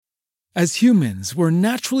As humans, we're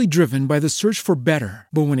naturally driven by the search for better.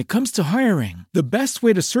 But when it comes to hiring, the best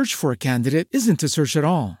way to search for a candidate isn't to search at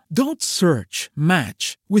all. Don't search,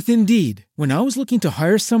 match with Indeed. When I was looking to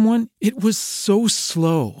hire someone, it was so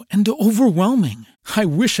slow and overwhelming. I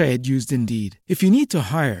wish I had used Indeed. If you need to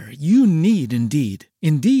hire, you need Indeed.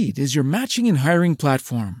 Indeed is your matching and hiring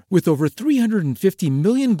platform with over 350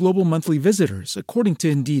 million global monthly visitors, according to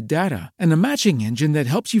Indeed data, and a matching engine that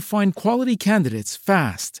helps you find quality candidates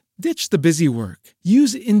fast. Ditch the busy work.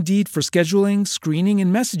 Use Indeed for scheduling, screening,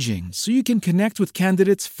 and messaging so you can connect with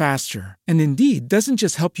candidates faster. And Indeed doesn't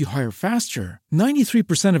just help you hire faster.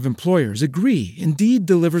 93% of employers agree Indeed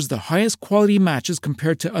delivers the highest quality matches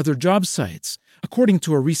compared to other job sites, according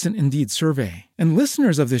to a recent Indeed survey. And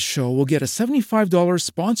listeners of this show will get a $75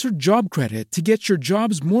 sponsored job credit to get your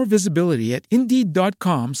jobs more visibility at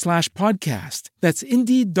Indeed.com/podcast. That's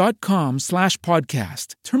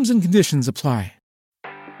Indeed.com/podcast. Terms and conditions apply.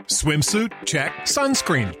 Swimsuit? Check.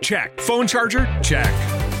 Sunscreen? Check. Phone charger? Check.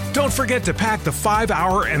 Don't forget to pack the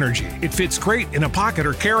 5-Hour Energy. It fits great in a pocket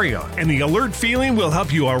or carry-on, and the alert feeling will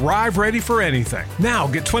help you arrive ready for anything. Now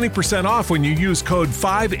get 20% off when you use code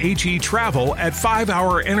 5HETRAVEL at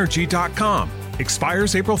 5hourenergy.com.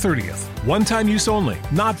 Expires April 30th. One-time use only.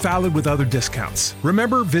 Not valid with other discounts.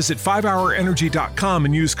 Remember, visit 5hourenergy.com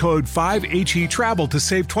and use code 5HETRAVEL to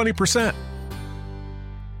save 20%.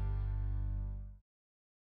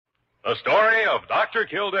 The story of Dr.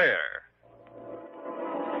 Kildare.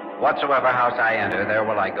 Whatsoever house I enter, there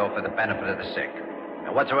will I go for the benefit of the sick.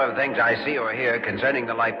 And whatsoever things I see or hear concerning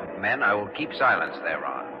the life of men, I will keep silence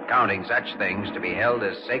thereon, counting such things to be held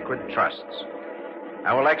as sacred trusts.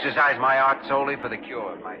 I will exercise my art solely for the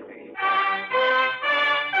cure of my faith.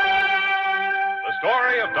 The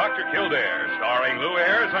story of Dr. Kildare, starring Lou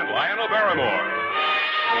Ayres and Lionel Barrymore.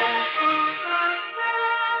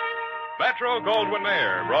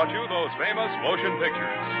 Metro-Goldwyn-Mayer brought you those famous motion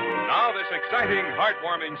pictures. Now this exciting,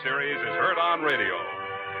 heartwarming series is heard on radio.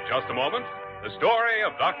 In just a moment, the story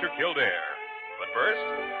of Dr. Kildare. But first,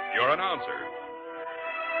 your announcer.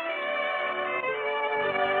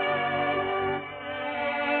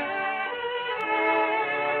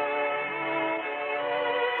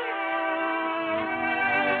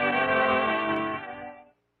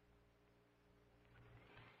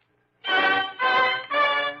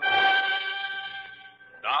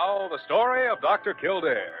 The story of Dr.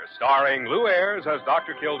 Kildare, starring Lou Ayres as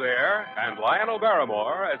Dr. Kildare and Lionel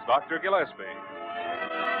Barrymore as Dr. Gillespie.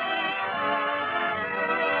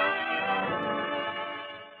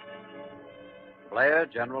 Blair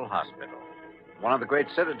General Hospital, one of the great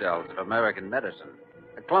citadels of American medicine.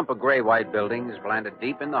 A clump of gray-white buildings planted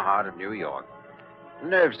deep in the heart of New York. The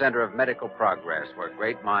nerve center of medical progress where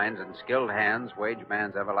great minds and skilled hands wage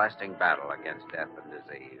man's everlasting battle against death and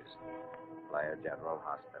disease. Blair General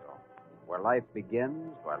Hospital, where life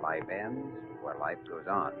begins, where life ends, where life goes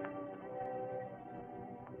on.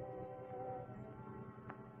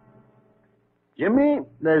 Jimmy,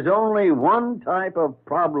 there's only one type of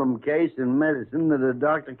problem case in medicine that a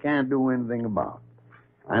doctor can't do anything about.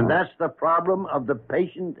 And that's the problem of the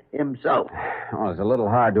patient himself. Well, it's a little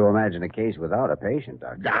hard to imagine a case without a patient,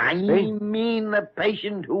 Doctor. I mean the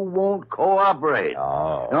patient who won't cooperate.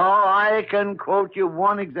 Oh. No, I can quote you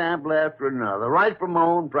one example after another, right from my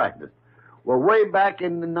own practice. Well, way back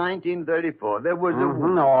in 1934, there was a...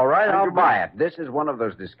 All right, I'll buy it. This is one of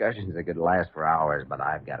those discussions that could last for hours, but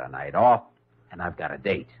I've got a night off, and I've got a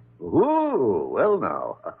date. Ooh, well,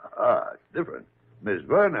 now. It's different. Miss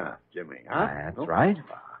Werner, Jimmy, huh? That's right.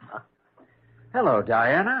 Hello,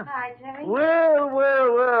 Diana. Hi, Jimmy.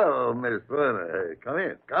 Well, Miss Werner. Come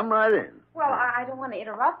in. Come right in. Well, I don't want to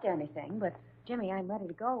interrupt anything, but, Jimmy, I'm ready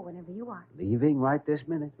to go whenever you are. Leaving right this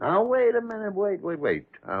minute. Now, wait a minute. Wait.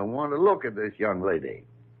 I want to look at this young lady.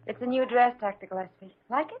 It's a new dress, Dr. Gillespie.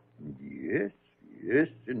 Like it? Yes,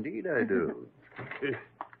 indeed I do.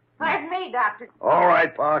 Pardon me, Doctor. All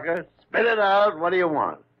right, Parker. Spit it out. What do you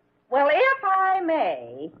want? Well, if I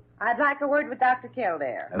may, I'd like a word with Dr.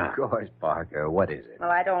 Kildare. Of course, Parker. What is it?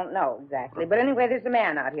 Well, I don't know exactly. But anyway, there's a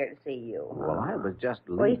man out here to see you. Well, I was just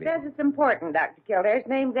leaving. Well, he says it's important, Dr. Kildare. His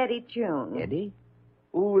name's Eddie Chune. Eddie?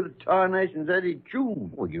 Who the tarnation's Eddie Chune?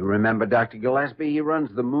 Well, you remember Dr. Gillespie? He runs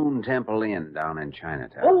the Moon Temple Inn down in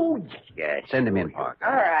Chinatown. Oh, yes. Send him in, Parker.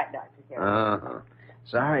 All right, Dr. Kildare. Uh-huh.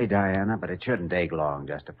 Sorry, Diana, but it shouldn't take long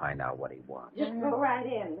just to find out what he wants. Just go right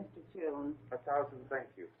in, Mr. Chune. 1,000 thank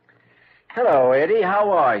you. Hello, Eddie. How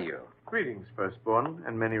are you? Greetings, firstborn,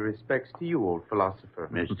 and many respects to you, old philosopher.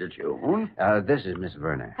 Mr. Chune? This is Miss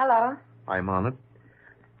Werner. Hello. I'm honored.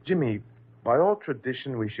 Jimmy, By all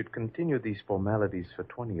tradition, we should continue these formalities for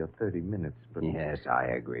 20 or 30 minutes, but Yes, I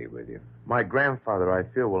agree with you. my grandfather, I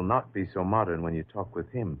fear, will not be so modern when you talk with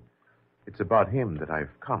him. It's about him that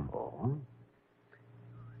I've come. Oh?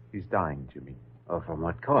 He's dying, Jimmy. Oh, from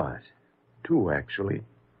what cause? Two, actually.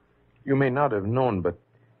 You may not have known, but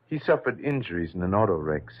he suffered injuries in an auto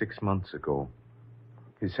wreck 6 months ago.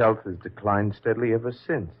 His health has declined steadily ever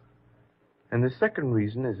since. And the second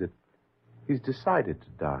reason is that he's decided to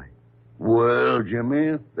die. Well,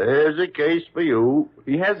 Jimmy, there's a case for you.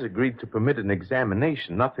 He has agreed to permit an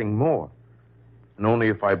examination, nothing more. And only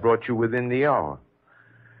if I brought you within the hour.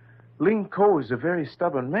 Ling Ko is a very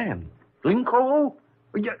stubborn man. Ling Ko?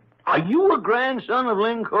 Are you a grandson of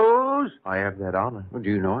Ling Ko's? I have that honor. Well, do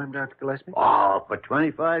you know him, Dr. Gillespie? Oh, for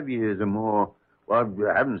 25 years or more. Well,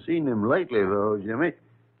 I haven't seen him lately, though, Jimmy.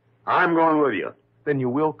 I'm going with you. Then you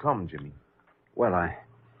will come, Jimmy. Well,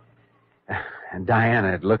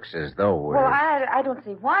 Diana, it looks as though we're... Well, I don't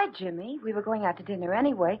see why, Jimmy. We were going out to dinner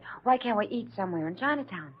anyway. Why can't we eat somewhere in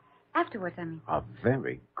Chinatown? Afterwards, I mean. A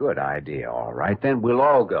very good idea. All right, then we'll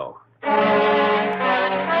all go.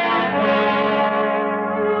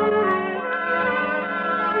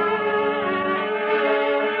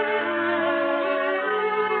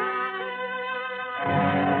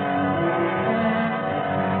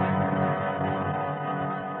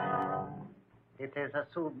 It is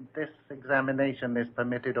assumed this examination is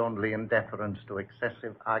permitted only in deference to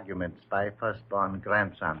excessive arguments by firstborn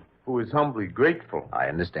grandson. Who is humbly grateful. I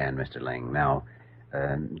understand, Mr. Ling. Now,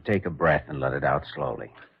 take a breath and let it out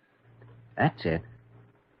slowly. That's it.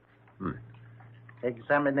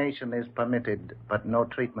 Examination is permitted, but no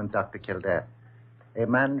treatment, Dr. Kildare. A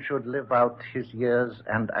man should live out his years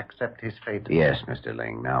and accept his fate. Yes, Mr.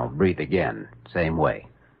 Ling. Now, breathe again. Same way.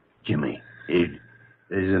 Jimmy,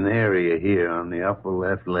 there's an area here on the upper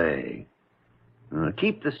left leg.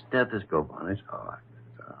 Keep the stethoscope on his heart.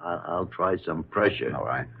 I'll try some pressure. All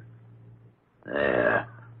right. There.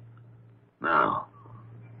 Now,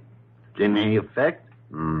 any effect?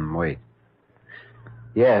 Wait.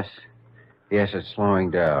 Yes, it's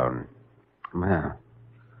slowing down. Well,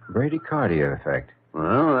 bradycardia effect.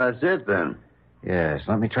 Well, that's it then. Yes,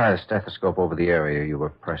 let me try the stethoscope over the area you were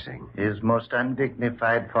pressing. It is most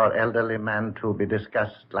undignified for elderly man to be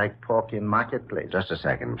discussed like pork in marketplace. Just a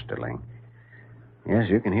second, Mr. Ling. Yes,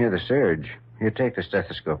 you can hear the surge. Here, take the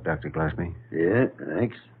stethoscope, Dr. Gillespie. Yeah,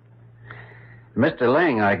 thanks. Mr.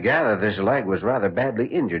 Ling, I gather this leg was rather badly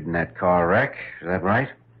injured in that car wreck. Is that right?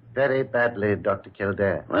 Very badly, Dr.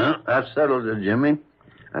 Kildare. Well, that settles it, Jimmy.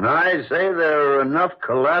 And I say there are enough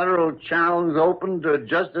collateral channels open to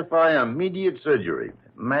justify immediate surgery.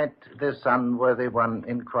 Might this unworthy one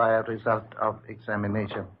inquire result of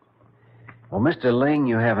examination? Well, Mr. Ling,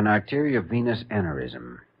 you have an arteriovenous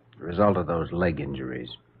aneurysm, the result of those leg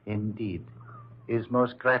injuries. Indeed. Is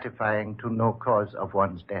most gratifying to know cause of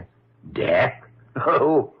one's death. Death?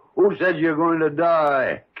 Oh, who said you're going to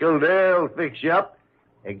die? Kildare will fix you up.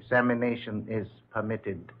 Examination is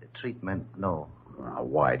permitted. Treatment, no. Now,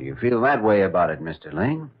 why do you feel that way about it, Mr.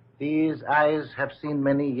 Ling? These eyes have seen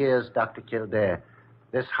many years, Dr. Kildare.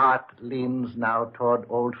 This heart leans now toward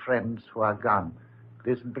old friends who are gone.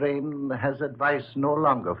 This brain has advice no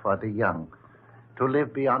longer for the young. To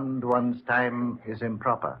live beyond one's time is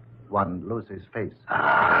improper. One loses face.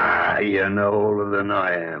 Ah, you're no older than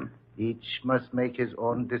I am. Each must make his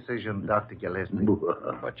own decision, Dr. Gillespie.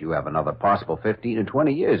 But you have another possible 15 or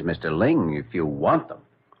 20 years, Mr. Ling, if you want them.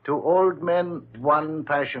 To old men, one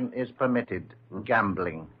passion is permitted,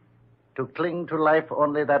 gambling. To cling to life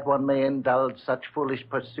only that one may indulge such foolish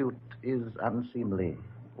pursuit is unseemly.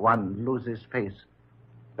 One loses face.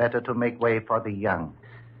 Better to make way for the young.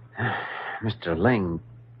 Mr. Ling,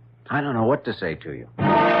 I don't know what to say to you.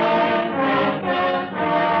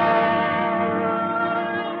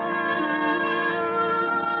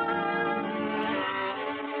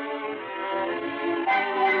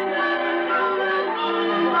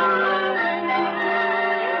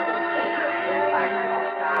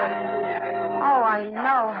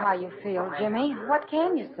 How you feel, Jimmy. What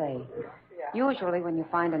can you say? Usually when you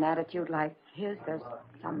find an attitude like his, there's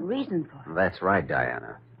some reason for it. That's right,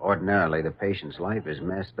 Diana. Ordinarily, the patient's life is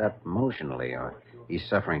messed up emotionally, or he's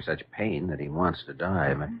suffering such pain that he wants to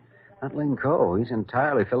die. But not Ling Ko. He's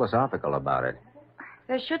entirely philosophical about it.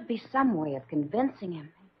 There should be some way of convincing him.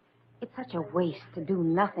 It's such a waste to do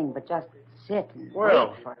nothing but just sit and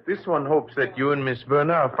Well, wait. this one hopes that you and Miss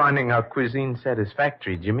Verna are finding our cuisine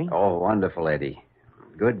satisfactory, Jimmy. Oh, wonderful, Eddie.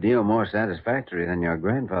 Good deal more satisfactory than your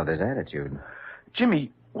grandfather's attitude.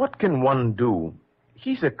 Jimmy, what can one do?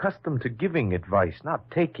 He's accustomed to giving advice,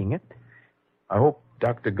 not taking it. I hope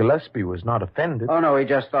Dr. Gillespie was not offended. Oh, no, he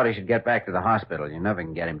just thought he should get back to the hospital. You never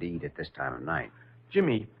can get him to eat at this time of night.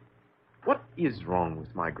 Jimmy, what is wrong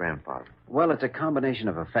with my grandfather? Well, it's a combination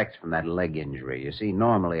of effects from that leg injury. You see,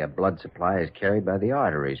 normally a blood supply is carried by the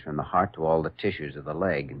arteries from the heart to all the tissues of the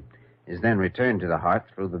leg and is then returned to the heart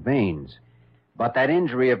through the veins. But that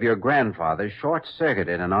injury of your grandfather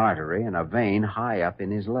short-circuited an artery and a vein high up in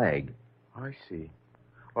his leg. I see.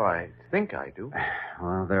 Oh, I think I do.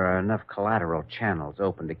 Well, there are enough collateral channels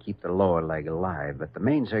open to keep the lower leg alive, but the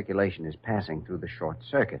main circulation is passing through the short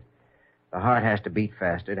circuit. The heart has to beat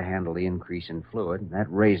faster to handle the increase in fluid, and that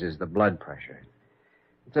raises the blood pressure.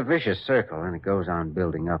 It's a vicious circle, and it goes on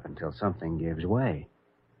building up until something gives way.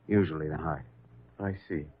 Usually the heart. I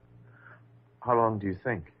see. How long do you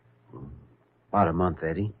think? About a month,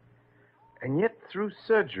 Eddie. And yet, through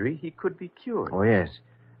surgery, he could be cured. Oh, yes,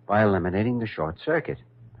 by eliminating the short circuit.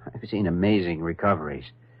 I've seen amazing recoveries,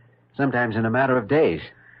 sometimes in a matter of days.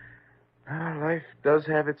 Life does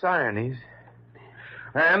have its ironies.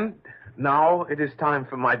 And now it is time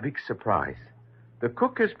for my big surprise. The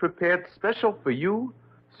cook has prepared special for you,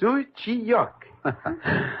 sui chi yuk.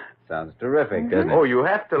 Sounds terrific, doesn't it? Oh, you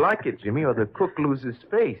have to like it, Jimmy, or the cook loses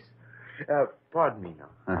face. Pardon me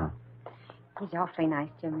now. Uh-huh. He's awfully nice,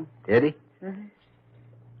 Jimmy. Eddie? Mm-hmm.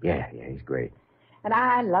 Yeah, he's great. And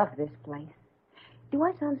I love this place. Do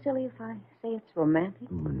I sound silly if I say it's romantic?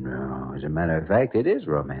 No, as a matter of fact, it is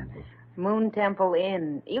romantic. Moon Temple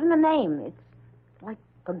Inn. Even the name. It's like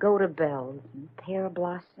pagoda bells and pear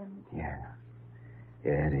blossoms. Yeah,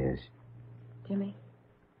 it is. Jimmy,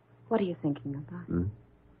 what are you thinking about?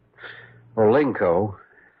 Well, Linko.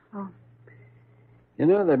 Oh. You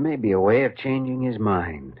know, there may be a way of changing his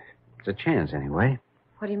mind. It's a chance, anyway.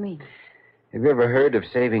 What do you mean? Have you ever heard of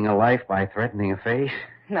saving a life by threatening a face?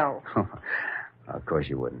 No. Of course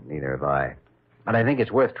you wouldn't. Neither have I. But I think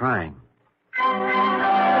it's worth trying.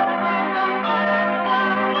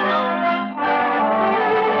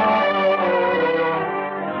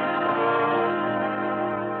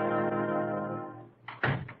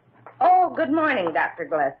 Oh, good morning, Dr.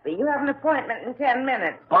 Gillespie. You have an appointment in 10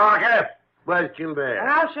 minutes. Parker! Where's Kildare?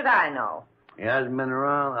 How should I know? He hasn't been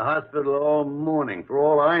around the hospital all morning. For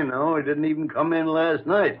all I know, he didn't even come in last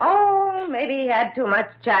night. Oh, maybe he had too much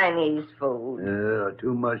Chinese food.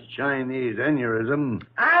 Too much Chinese aneurysm.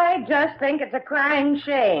 I just think it's a crying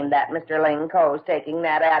shame that Mr. Ling Ko's taking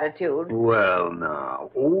that attitude. Well,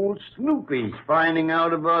 now, old Snoopy's finding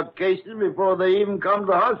out about cases before they even come to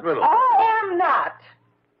the hospital. I am not.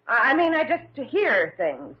 I mean, I just hear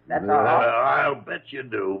things, that's all. I'll bet you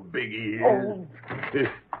do, Big Ears. Oh.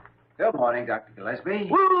 Good morning, Dr. Gillespie.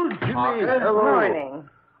 Well, Jimmy, Good hello. morning.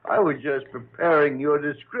 I was just preparing your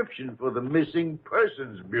description for the Missing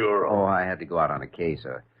Persons Bureau. Oh, I had to go out on a case,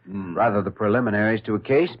 rather the preliminaries to a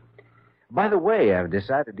case. By the way, I've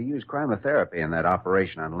decided to use cryotherapy in that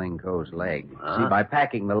operation on Ling Ko's leg. See, by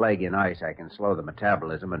packing the leg in ice, I can slow the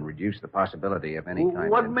metabolism and reduce the possibility of any kind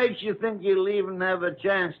What of... makes you think you'll even have a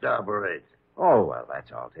chance to operate? Oh, well,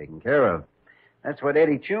 that's all taken care of. That's what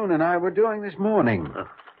Eddie Chun and I were doing this morning.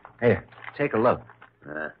 Here, take a look.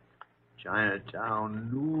 Chinatown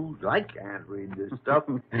News. I can't read this stuff.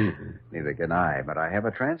 Neither can I, but I have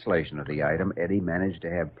a translation of the item Eddie managed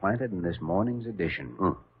to have planted in this morning's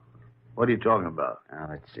edition. What are you talking about? Now,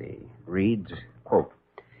 let's see. Reads, quote,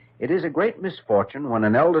 "It is a great misfortune when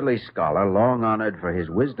an elderly scholar, long honored for his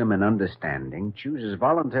wisdom and understanding, chooses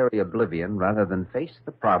voluntary oblivion rather than face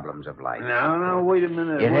the problems of life. Now, wait a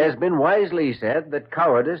minute. It has been wisely said that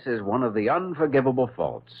cowardice is one of the unforgivable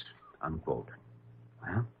faults," unquote.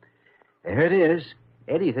 Well, there it is.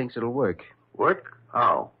 Eddie thinks it'll work. Work?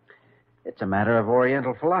 How? It's a matter of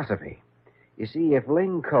Oriental philosophy. You see, if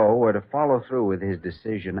Ling Ko were to follow through with his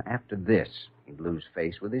decision after this, he'd lose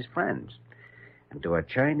face with his friends. And to a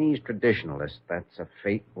Chinese traditionalist, that's a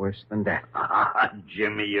fate worse than death.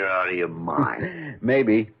 Jimmy, you're out of your mind.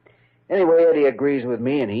 Maybe. Anyway, Eddie agrees with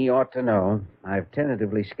me, and he ought to know. I've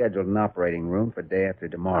tentatively scheduled an operating room for day after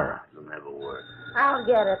tomorrow. It'll never work. I'll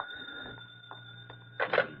get it.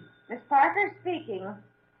 Miss Parker speaking.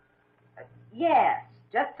 Yes,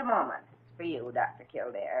 just a moment. It's for you, Dr.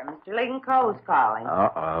 Kildare. Mr. Ling Ko's calling.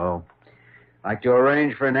 Uh-oh. Like to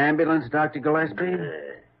arrange for an ambulance, Dr. Gillespie?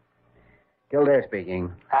 Kildare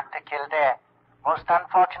speaking. Dr. Kildare, most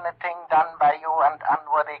unfortunate thing done by you and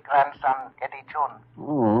unworthy grandson, Eddie Chun.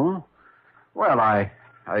 Oh. Well, I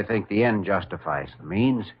think the end justifies the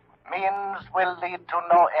means. Means will lead to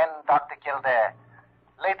no end, Dr. Kildare.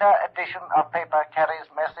 Later edition of paper carries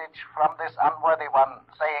message from this unworthy one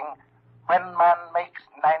saying, when man makes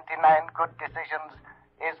 99 good decisions,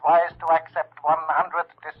 is wise to accept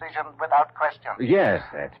 100th decision without question. question. Yes,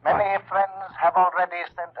 that's fine. Many friends have already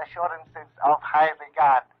sent assurances of high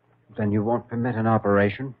regard. Then you won't permit an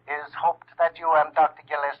operation? It is hoped that you and Dr.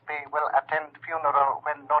 Gillespie will attend funeral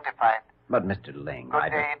when notified. But, Mr. Ling, Good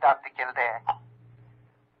day, Dr. Kildare.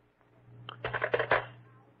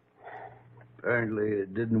 Apparently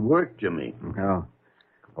it didn't work, Jimmy. No.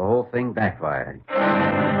 The whole thing backfired.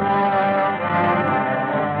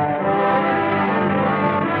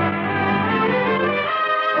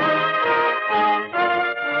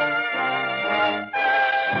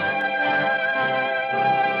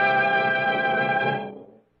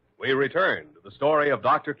 We return to the story of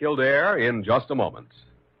Dr. Kildare in just a moment.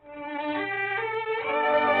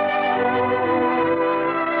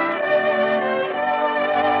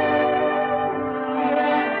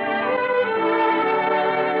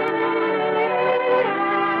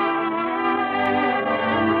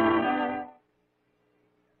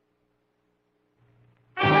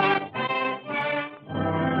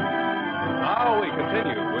 Now we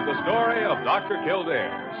continue with the story of Dr.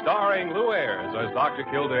 Kildare, starring Lou Ayres as Dr.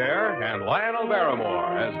 Kildare and Lionel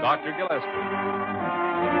Barrymore as Dr.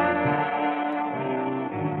 Gillespie.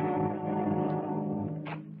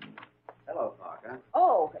 Hello, Parker.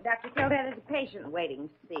 Oh, Dr. Kildare, there's a patient waiting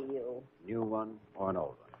to see you. New one or an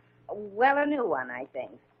old one? Well, a new one, I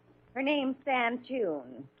think. Her name's Sam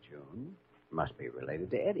Tune. June? Must be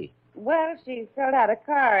related to Eddie. Well, she filled out a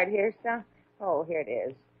card here, so... Oh, here it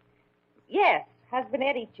is. Yes, husband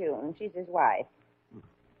Eddie Tune. She's his wife.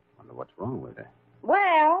 Wonder what's wrong with her.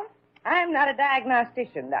 Well, I'm not a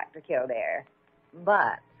diagnostician, Dr. Kildare.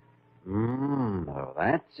 But... Oh,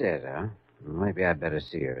 that's it, huh? Maybe I'd better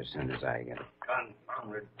see her as soon as I get it.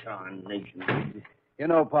 Confounded tarnation. You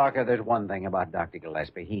know, Parker, there's one thing about Dr.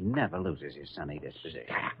 Gillespie. He never loses his sunny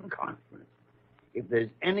disposition. Conference. If there's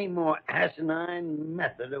any more asinine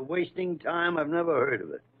method of wasting time, I've never heard of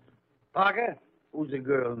it. Parker, who's the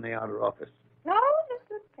girl in the outer office? no,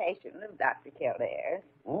 just a patient of Dr. Kildare.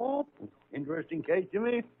 Oh, interesting case,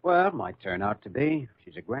 Jimmy. Well, might turn out to be.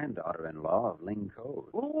 She's a granddaughter-in-law of Ling Code.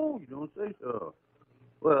 Oh, you don't say so.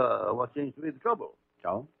 Well, what seems to be the trouble?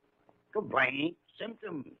 So? Complaint,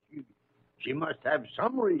 symptoms. She must have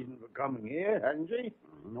some reason for coming here, hasn't she?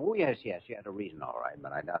 Oh, yes. She had a reason, all right,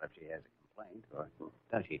 but I doubt if she has a complaint. Or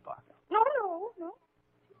does she, Parker? No.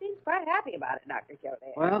 She seems quite happy about it, Dr.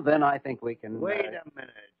 Kildare. Well, then I think we can... Wait a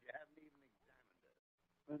minute. You haven't even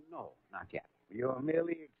examined her. No, not yet. You're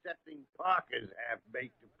merely accepting Parker's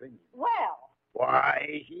half-baked opinion. Well,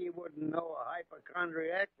 Why, she wouldn't know a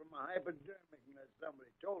hypochondriac from a hypodermic unless somebody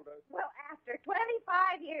told her. well, after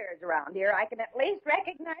 25 years around here, I can at least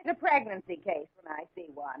recognize a pregnancy case when I see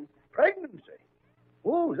one. Pregnancy?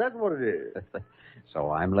 Oh, is that what it is?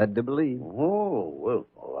 So I'm led to believe. Oh,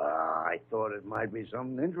 well, I thought it might be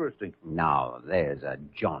something interesting. Now, there's a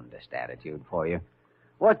jaundiced attitude for you.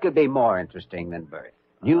 What could be more interesting than birth?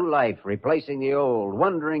 New life replacing the old,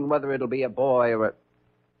 wondering whether it'll be a boy or a...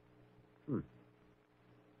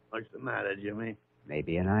 What's the matter, Jimmy?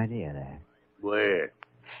 Maybe an idea there. Where?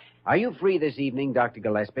 Are you free this evening, Dr.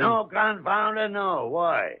 Gillespie? No, confound it, no.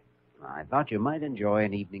 Why? I thought you might enjoy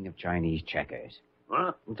an evening of Chinese checkers.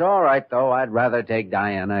 Huh? It's all right, though. I'd rather take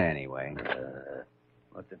Diana anyway.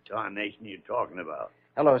 What the tarnation are you talking about?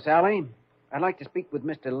 Hello, Sally. I'd like to speak with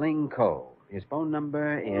Mr. Ling Ko. His phone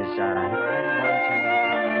number is,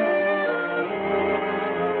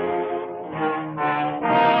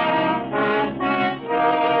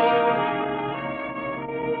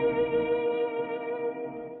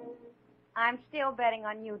 I'm still betting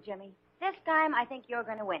on you, Jimmy. This time, I think you're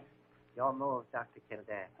going to win. Your move, Dr.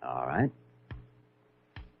 Kildare. All right.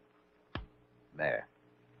 There.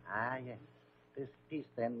 Ah, yes. This piece,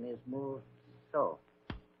 then, is moved so.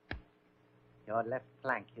 Your left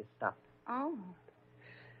flank is stopped. Oh.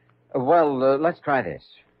 Well, let's try this.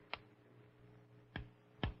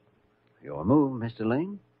 Your move, Mr.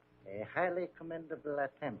 Ling? A highly commendable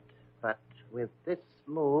attempt, but with this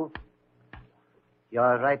move,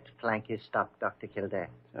 your right flank is stopped, Dr. Kildare.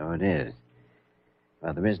 So it is.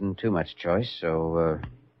 Well, there isn't too much choice, so,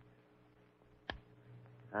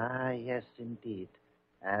 Ah, yes, indeed.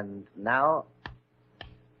 And now,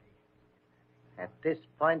 at this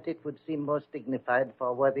point, it would seem most dignified for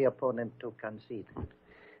a worthy opponent to concede.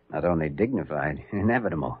 not only dignified,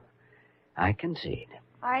 inevitable. I concede.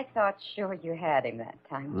 I thought sure you had him that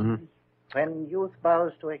time, Mhm. Jimmy. When youth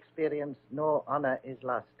bows to experience, no honor is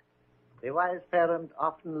lost. The wise parent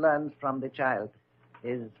often learns from the child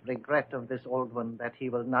his regret of this old one that he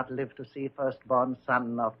will not live to see firstborn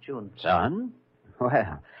son of Chun. Son?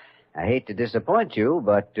 Well, I hate to disappoint you,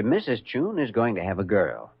 but Mrs. Chun is going to have a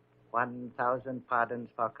girl. 1,000 pardons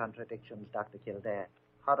for contradictions, Dr. Kildare.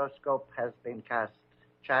 horoscope has been cast.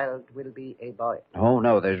 Child will be a boy. Oh,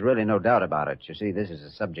 no, there's really no doubt about it. You see, this is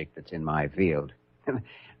a subject that's in my field. In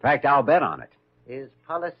fact, I'll bet on it. Is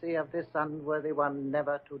policy of this unworthy one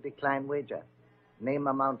never to decline wager? Name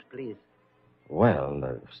amount, please. Well,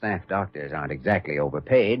 the staff doctors aren't exactly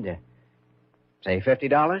overpaid. Say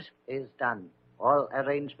 $50? Is done. All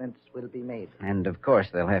arrangements will be made. And, of course,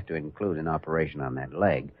 they'll have to include an operation on that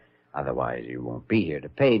leg. Otherwise, you won't be here to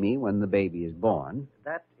pay me when the baby is born.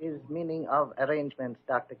 That is meaning of arrangements,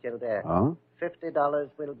 Dr. Kildare. Oh? $50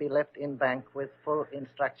 will be left in bank with full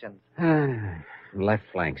instructions. Left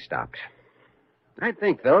flank stopped. I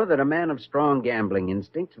think, though, that a man of strong gambling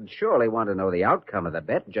instincts would surely want to know the outcome of the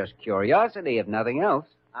bet. Just curiosity, if nothing else.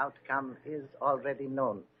 Outcome is already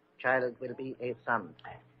known. Child will be a son.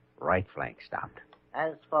 Right flank stopped.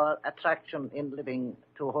 As for attraction in living,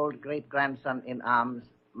 to hold great-grandson in arms,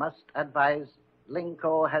 must advise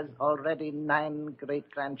Lincoln has already 9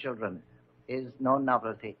 great-grandchildren. Is no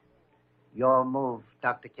novelty. Your move,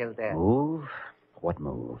 Dr. Kildare. Move? What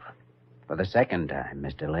move? For the second time,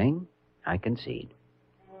 Mr. Ling, I concede.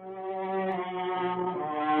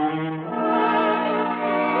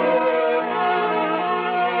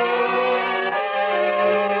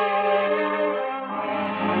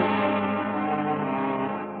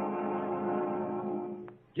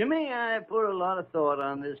 Jimmy, I put a lot of thought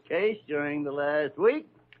on this case during the last week,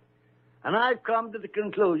 and I've come to the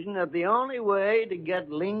conclusion that the only way to get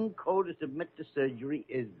Ling Ko to submit to surgery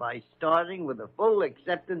is by starting with a full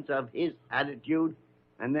acceptance of his attitude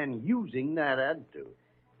and then using that attitude.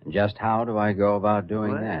 And just how do I go about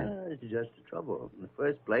doing that? Well, it's just the trouble. In the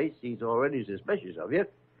first place, he's already suspicious of you.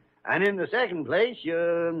 And in the second place,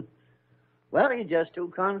 you're just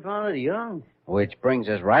too confounded young. Which brings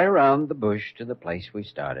us right around the bush to the place we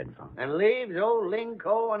started from. And leaves old Ling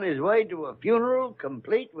Ko on his way to a funeral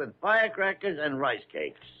complete with firecrackers and rice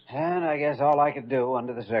cakes. And I guess all I could do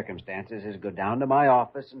under the circumstances is go down to my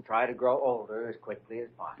office and try to grow older as quickly as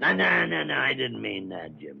possible. No, I didn't mean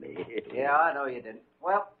that, Jimmy. Yeah, I know you didn't.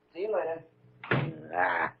 Well, see you later.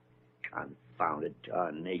 Confounded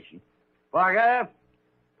tarnation. Parker!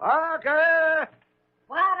 Parker!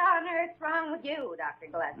 What on earth's wrong with you,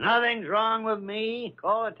 Dr. Gillespie? Nothing's wrong with me.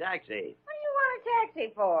 Call a taxi. What do you want a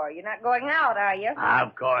taxi for? You're not going out, are you?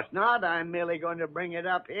 Of course not. I'm merely going to bring it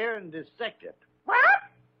up here and dissect it. What?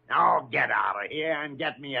 Now get out of here and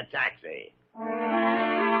get me a taxi.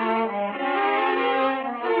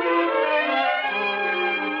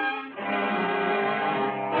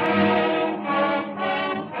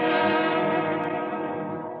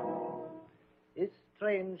 It's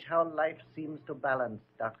strange how life seems to balance,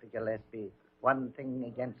 Dr. Gillespie, one thing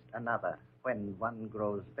against another when one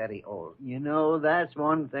grows very old. You know, that's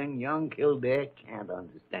one thing young Kildare can't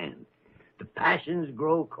understand. The passions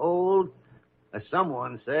grow cold, as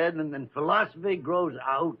someone said, and then philosophy grows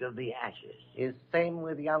out of the ashes. Is same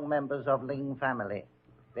with young members of Ling family.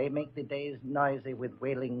 They make the days noisy with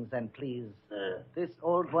wailings and pleas. This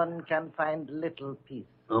old one can find little peace.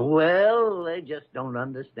 Well, they just don't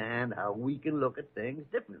understand how we can look at things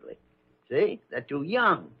differently. See? They're too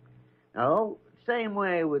young. No, same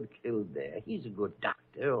way with Kildare. He's a good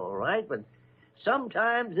doctor, all right, but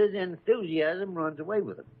sometimes his enthusiasm runs away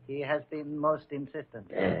with him. He has been most insistent.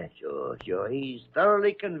 Yeah, sure. He's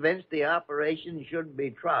thoroughly convinced the operation should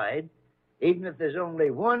be tried, even if there's only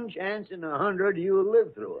one chance in 100 you'll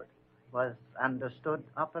live through it. Was understood.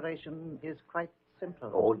 Operation is quite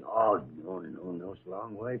simple. Oh, no, it's a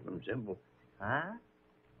long way from simple. Huh?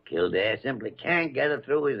 Kildare simply can't get it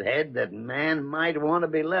through his head that man might want to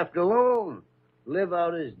be left alone, live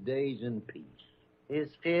out his days in peace. Is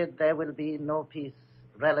feared there will be no peace.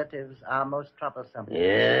 Relatives are most troublesome.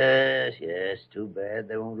 Yes, too bad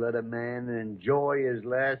they won't let a man enjoy his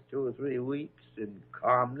last 2 or 3 weeks in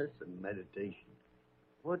calmness and meditation.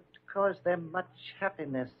 Would cause them much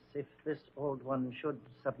happiness if this old one should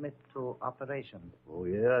submit to operation. Oh,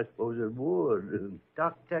 yeah, I suppose it would.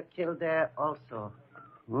 Dr. Kildare also.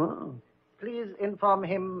 Oh. Please inform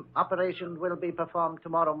him operation will be performed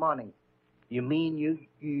tomorrow morning. You mean you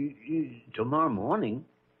tomorrow morning?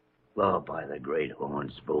 Well, by the great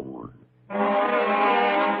horn spoon.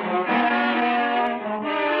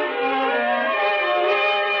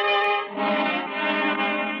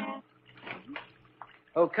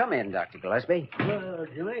 Oh, come in, Dr. Gillespie. Well,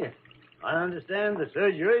 Jimmy, I understand the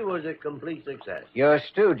surgery was a complete success. Your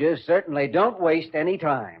stooges certainly don't waste any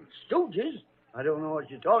time. Stooges? I don't know what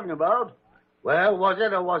you're talking about. Well, was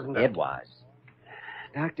it or wasn't it? It was.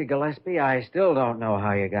 Dr. Gillespie, I still don't know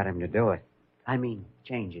how you got him to do it. I mean,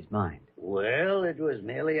 change his mind. Well, it was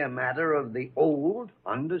merely a matter of the old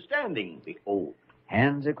understanding the old.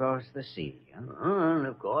 Hands across the sea, huh? And,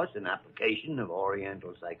 of course, an application of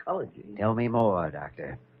Oriental psychology. Tell me more,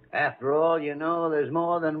 Doctor. After all, you know, there's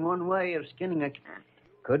more than one way of skinning a cat.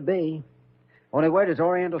 Could be. Only where does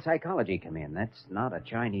Oriental psychology come in? That's not a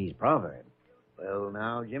Chinese proverb. Well,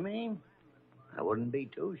 now, Jimmy, I wouldn't be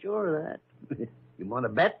too sure of that. You want to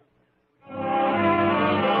bet?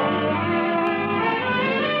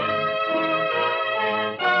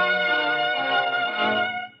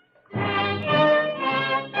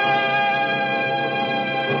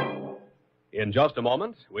 In just a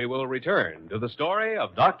moment, we will return to the story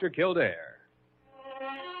of Dr. Kildare.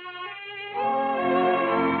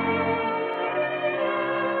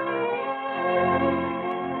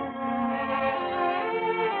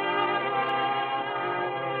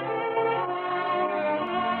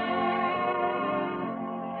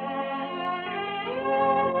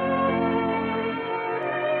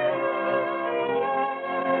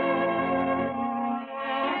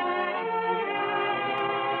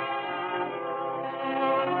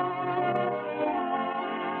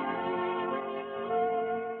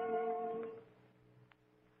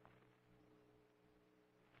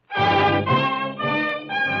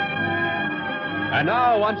 And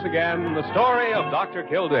now, once again, the story of Dr.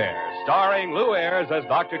 Kildare, starring Lou Ayres as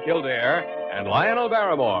Dr. Kildare and Lionel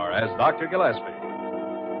Barrymore as Dr. Gillespie.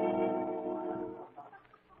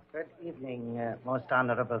 Good evening, most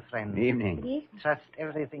honorable friend. Evening. Trust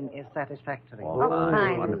everything is satisfactory.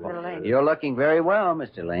 fine, wonderful. Mr. Ling. You're looking very well,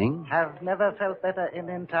 Mr. Ling. Have never felt better in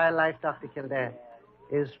entire life, Dr. Kildare.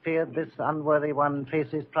 Is feared this unworthy one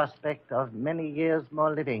faces prospect of many years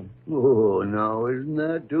more living. Oh, no, isn't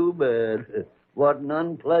that too bad? What an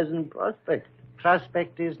unpleasant prospect.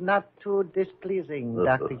 Prospect is not too displeasing,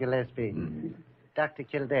 Dr. Gillespie. Dr.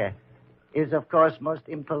 Kildare, is of course most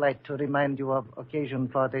impolite to remind you of occasion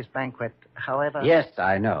for this banquet. However... Yes,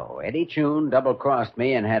 I know. Eddie Chun double-crossed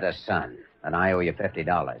me and had a son, and I owe you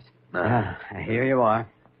 $50. Here you are.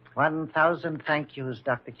 1,000 thank yous,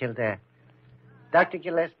 Dr. Kildare. Dr.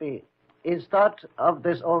 Gillespie, is thought of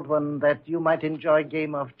this old one that you might enjoy a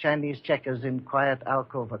game of Chinese checkers in quiet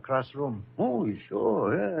alcove across room? Oh,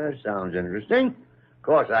 sure. Yeah, that sounds interesting. Of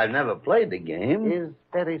course, I've never played the game. Is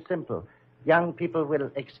very simple. Young people will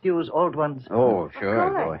excuse old ones. Oh, sure.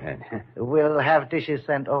 Go ahead. We'll have dishes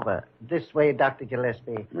sent over. This way, Dr.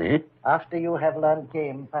 Gillespie. Eh? After you have learned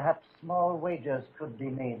game, perhaps small wagers could be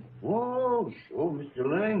made. Oh, sure, Mr.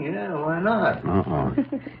 Ling. Yeah, why not? Uh-oh.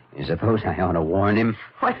 You suppose I ought to warn him?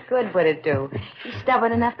 What good would it do? He's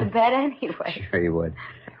stubborn enough to bet anyway. Sure you would.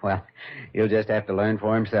 Well, he'll just have to learn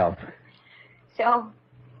for himself. So,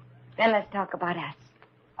 then let's talk about us.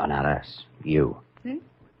 Oh, not us. You.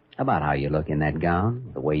 About how you look in that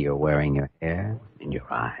gown, the way you're wearing your hair, and your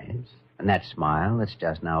eyes, and that smile that's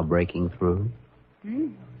just now breaking through.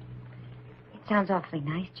 It sounds awfully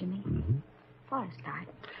nice, Jimmy. Mm-hmm. For a start.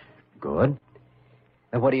 Good.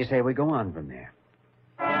 Then what do you say we go on from there?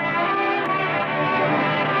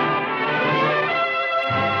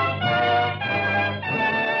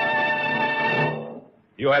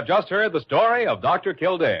 You have just heard the story of Dr.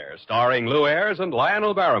 Kildare, starring Lou Ayres and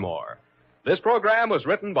Lionel Barrymore. This program was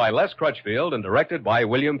written by Les Crutchfield and directed by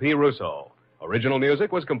William P. Russo. Original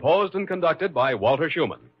music was composed and conducted by Walter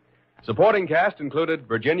Schumann. Supporting cast included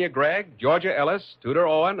Virginia Gregg, Georgia Ellis, Tudor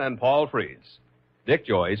Owen, and Paul Frees. Dick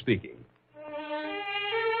Joy speaking.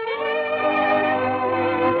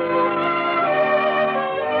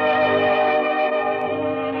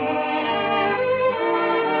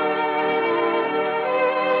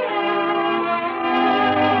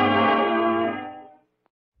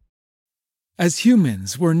 As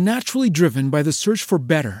humans, we're naturally driven by the search for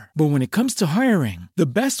better. But when it comes to hiring, the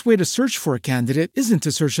best way to search for a candidate isn't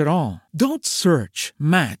to search at all. Don't search,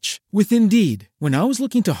 match with Indeed. When I was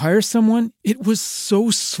looking to hire someone, it was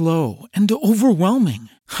so slow and overwhelming.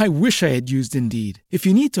 I wish I had used Indeed. If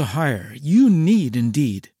you need to hire, you need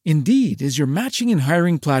Indeed. Indeed is your matching and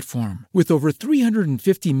hiring platform with over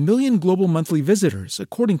 350 million global monthly visitors,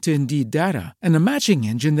 according to Indeed data, and a matching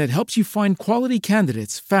engine that helps you find quality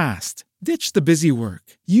candidates fast. Ditch the busy work.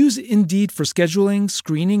 Use Indeed for scheduling,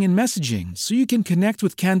 screening, and messaging so you can connect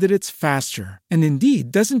with candidates faster. And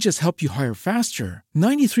Indeed doesn't just help you hire faster.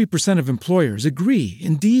 93% of employers agree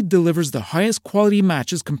Indeed delivers the highest quality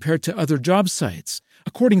matches compared to other job sites,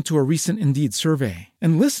 according to a recent Indeed survey.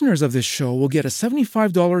 And listeners of this show will get a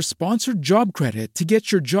 $75 sponsored job credit to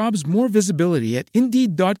get your jobs more visibility at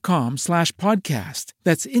Indeed.com/podcast.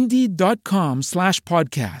 That's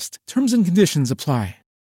Indeed.com/podcast. Terms and conditions apply.